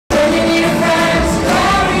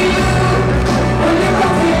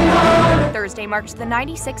Thursday marks the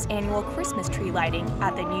 96th annual Christmas tree lighting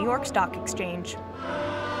at the New York Stock Exchange.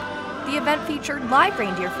 The event featured live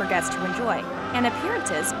reindeer for guests to enjoy, and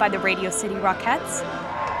appearances by the Radio City Rockettes,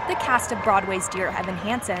 the cast of Broadway's Dear Evan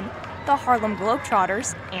Hansen, the Harlem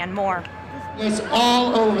Globetrotters, and more. It's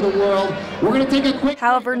all over the world. We're going to take a quick...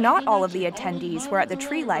 However, not all of the attendees were at the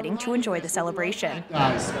tree lighting to enjoy the celebration.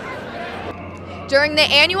 During the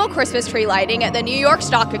annual Christmas tree lighting at the New York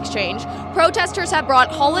Stock Exchange, protesters have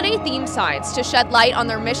brought holiday-themed signs to shed light on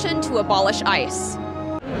their mission to abolish ICE.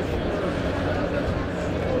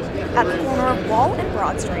 At the corner of Wall and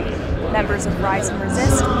Broad Street, members of Rise and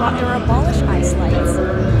Resist brought their Abolish ICE lights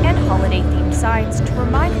and holiday-themed signs to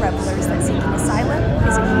remind revelers that seeking asylum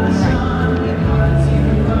is a human right.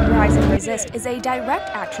 Rise and Resist is a direct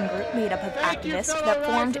action group made up of activists that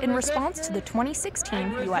formed in response to the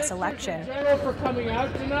 2016 U.S. election. For coming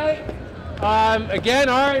out tonight.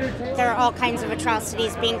 There are all kinds of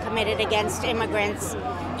atrocities being committed against immigrants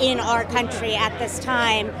in our country at this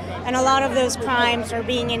time, and a lot of those crimes are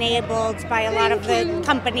being enabled by a lot of the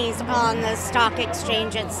companies on the stock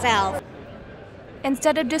exchange itself.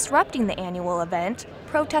 Instead of disrupting the annual event,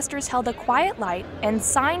 protesters held a quiet light and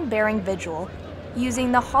sign-bearing vigil,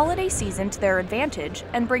 using the holiday season to their advantage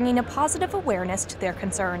and bringing a positive awareness to their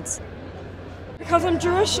concerns. Because I'm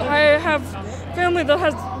Jewish, I have family that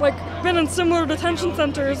has been in similar detention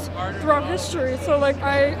centers throughout history, so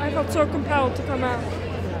I felt so compelled to come out.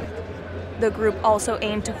 The group also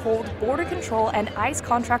aimed to hold Border Control and ICE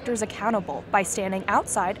contractors accountable by standing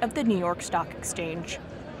outside of the New York Stock Exchange.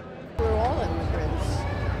 We're all immigrants,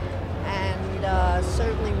 and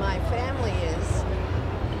certainly my family is.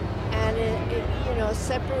 And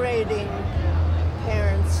separating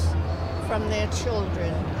parents from their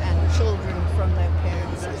children and children from their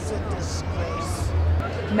parents is a disgrace.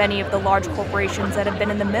 Many of the large corporations that have been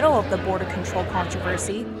in the middle of the border control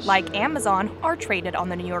controversy, like Amazon, are traded on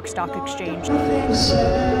the New York Stock Exchange.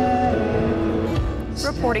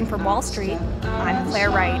 Reporting from Wall Street, I'm Claire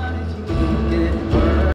Wright.